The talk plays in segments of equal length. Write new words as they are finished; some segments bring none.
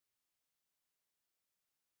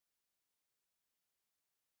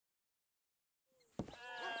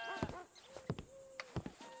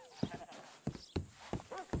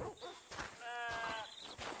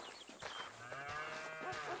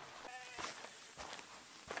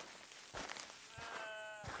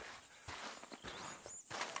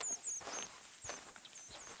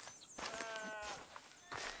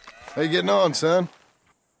How you getting on, son?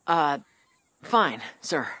 Fine,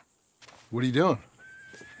 sir. What are you doing?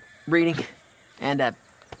 Reading and,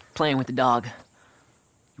 playing with the dog.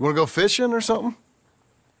 You want to go fishing or something?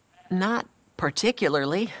 Not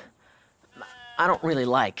particularly. I don't really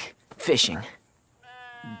like fishing.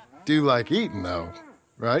 Do like eating, though,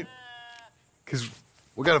 right? Because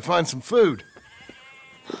we got to find some food.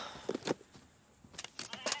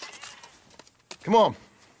 Come on.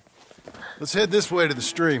 Let's head this way to the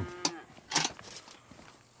stream.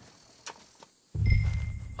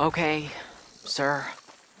 Okay, sir.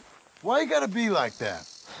 Why you gotta be like that?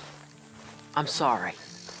 I'm sorry.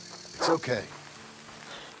 It's okay.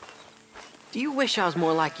 Do you wish I was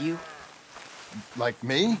more like you? Like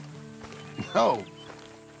me? No.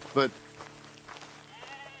 But...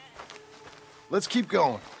 let's keep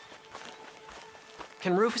going.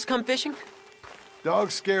 Can Rufus come fishing?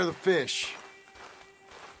 Dogs scare the fish.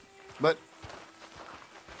 But...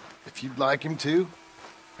 if you'd like him to,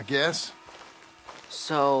 I guess.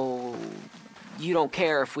 So... you don't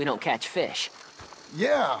care if we don't catch fish?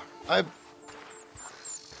 Yeah, I'm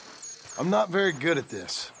not very good at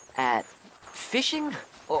this. At fishing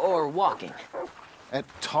or walking? At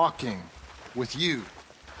talking with you.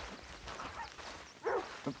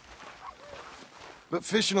 But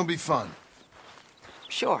fishing will be fun.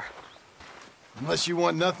 Sure. Unless you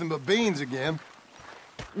want nothing but beans again.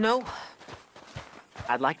 No.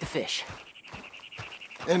 I'd like to fish.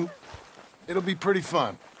 And it'll be pretty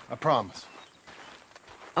fun, I promise.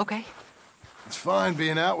 Okay. It's fine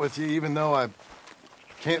being out with you, even though I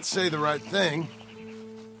can't say the right thing.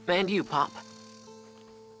 And you, Pop.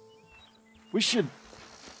 We should...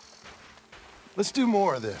 let's do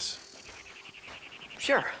more of this.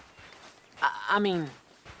 Sure. I mean...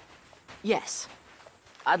 yes.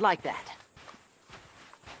 I'd like that.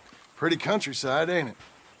 Pretty countryside, ain't it?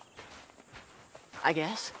 I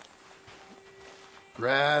guess.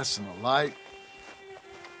 Grass and the light.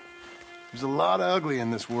 There's a lot of ugly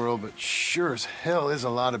in this world, but sure as hell is a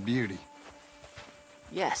lot of beauty.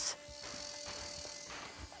 Yes.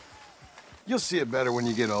 You'll see it better when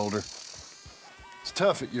you get older. It's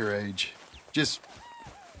tough at your age. Just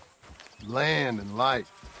land and light.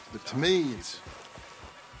 But to me,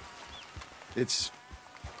 it's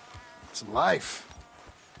life.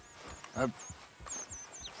 I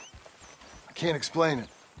can't explain it.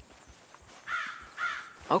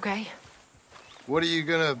 Okay. What are you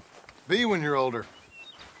gonna be when you're older?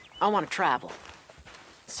 I want to travel.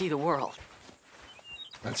 See the world.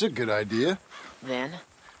 That's a good idea. Then,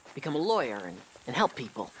 become a lawyer and help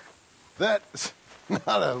people. That's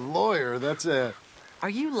not a lawyer, that's a... Are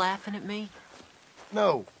you laughing at me?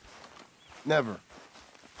 No. Never.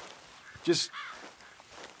 Just...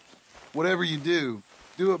 whatever you do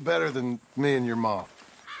it better than me and your mom.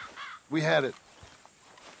 We had it.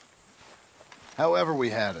 However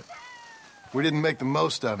we had it. We didn't make the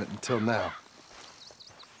most of it until now.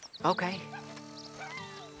 Okay.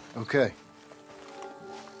 Okay.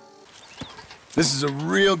 This is a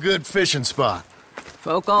real good fishing spot.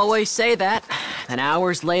 Folk always say that, and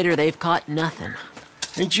hours later they've caught nothing.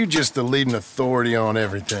 Ain't you just the leading authority on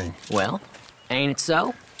everything? Well, ain't it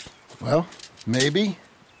so? Well, maybe.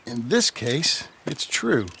 In this case, it's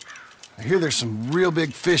true. I hear there's some real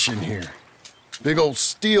big fish in here. Big old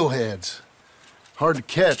steelheads. Hard to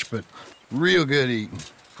catch, but real good eating.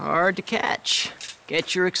 Hard to catch.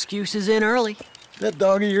 Get your excuses in early. That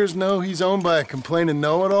dog of yours know he's owned by a complaining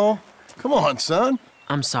know-it-all? Come on, son.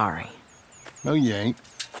 I'm sorry. No, you ain't.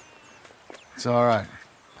 It's all right.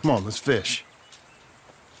 Come on, let's fish.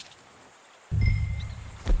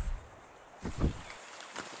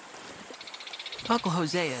 Uncle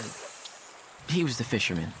Hosea, he was the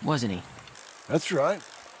fisherman, wasn't he? That's right.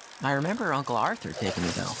 I remember Uncle Arthur taking me,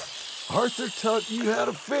 though. Arthur taught you how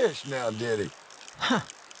to fish now, did he? Huh,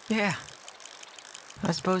 yeah.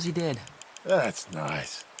 I suppose he did. That's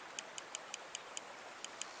nice.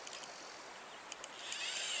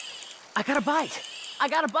 I got a bite! I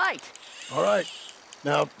got a bite! All right.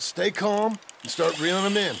 Now, stay calm and start reeling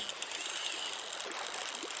them in.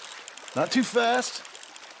 Not too fast.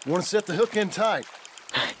 You want to set the hook in tight.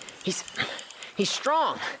 He's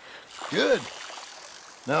strong. Good.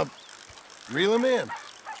 Now, reel him in.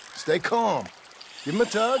 Stay calm. Give him a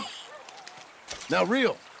tug. Now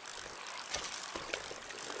reel.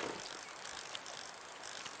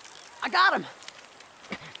 I got him!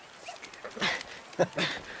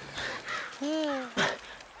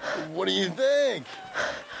 What do you think?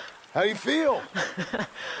 How you feel?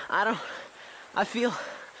 I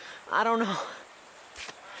don't know.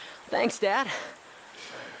 Thanks, Dad.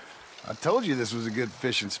 I told you this was a good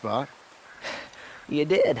fishing spot. You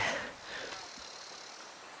did.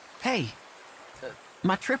 Hey,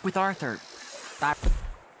 my trip with Arthur, I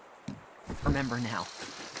remember now.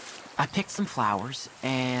 I picked some flowers,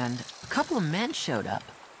 and a couple of men showed up,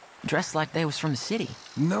 dressed like they was from the city.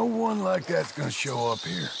 No one like that's gonna show up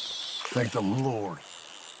here. Thank the Lord.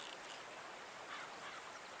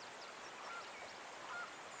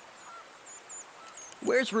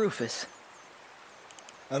 Where's Rufus?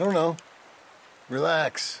 I don't know.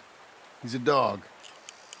 Relax. He's a dog.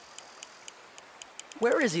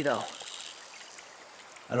 Where is he, though?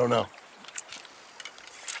 I don't know.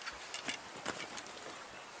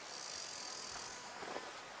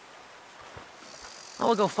 I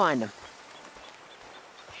will go find him.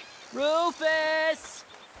 Rufus!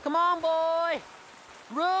 Come on, boy!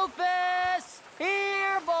 Rufus!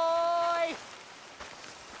 Here, boy!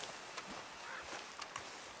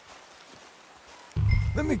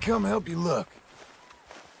 Let me come help you look.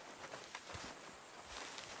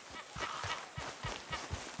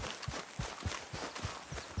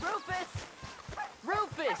 Rufus!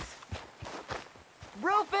 Rufus!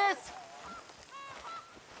 Rufus!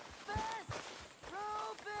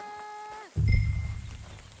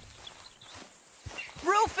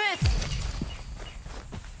 Rufus!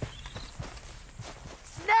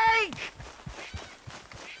 Snake!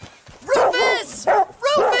 Rufus!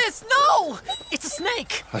 Rufus, no! It's a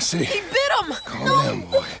snake! I see. He bit him! Calm down,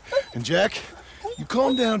 boy. And Jack, you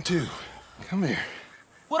calm down too. Come here.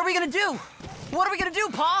 What are we gonna do? What are we gonna do,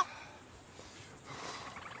 Pa?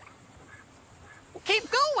 Keep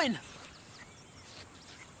going!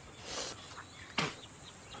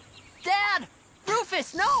 Dad!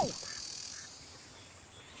 Rufus, no!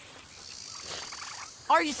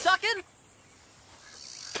 Are you sucking?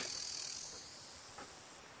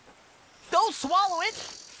 Don't swallow it!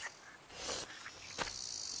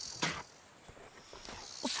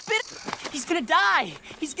 Well, spit it! He's gonna die!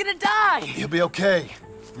 He's gonna die! He'll be okay.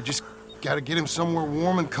 We just gotta get him somewhere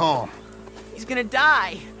warm and calm. He's gonna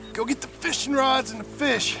die! Go get the fishing rods and the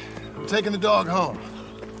fish. I'm taking the dog home.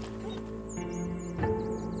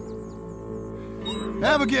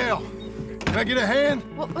 Abigail! Can I get a hand?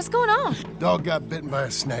 What's going on? Dog got bitten by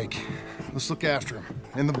a snake. Let's look after him.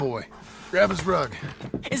 And the boy. Grab his rug.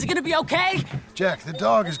 Is it gonna be okay? Jack, the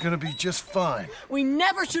dog is gonna be just fine. We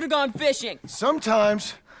never should have gone fishing!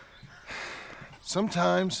 Sometimes,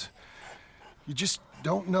 you just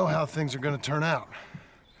don't know how things are gonna turn out.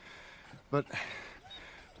 But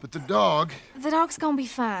the dog... The dog's gonna be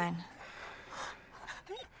fine.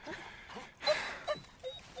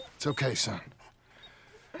 It's okay, son.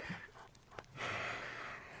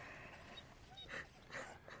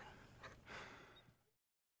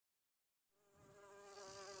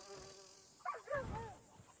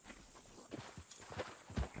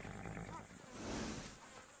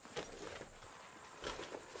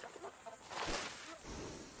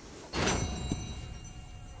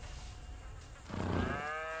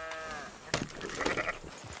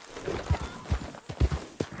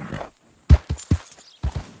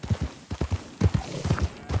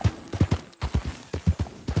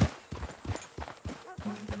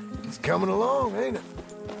 Coming along, ain't it?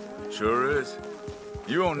 Sure is.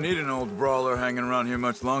 You won't need an old brawler hanging around here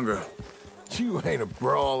much longer. You ain't a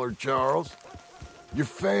brawler, Charles. You're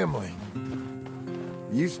family.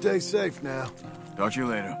 You stay safe now. Talk to you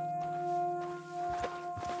later.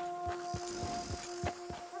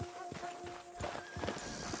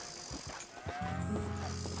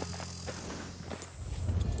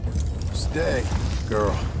 Stay,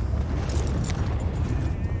 girl.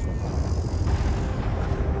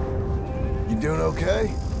 You doing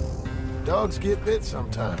okay? Dogs get bit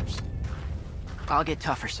sometimes. I'll get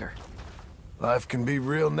tougher, sir. Life can be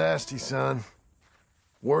real nasty, son.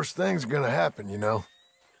 Worst things are gonna happen, you know.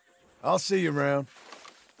 I'll see you around.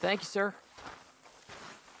 Thank you, sir.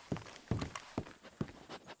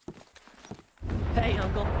 Hey,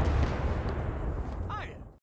 Uncle.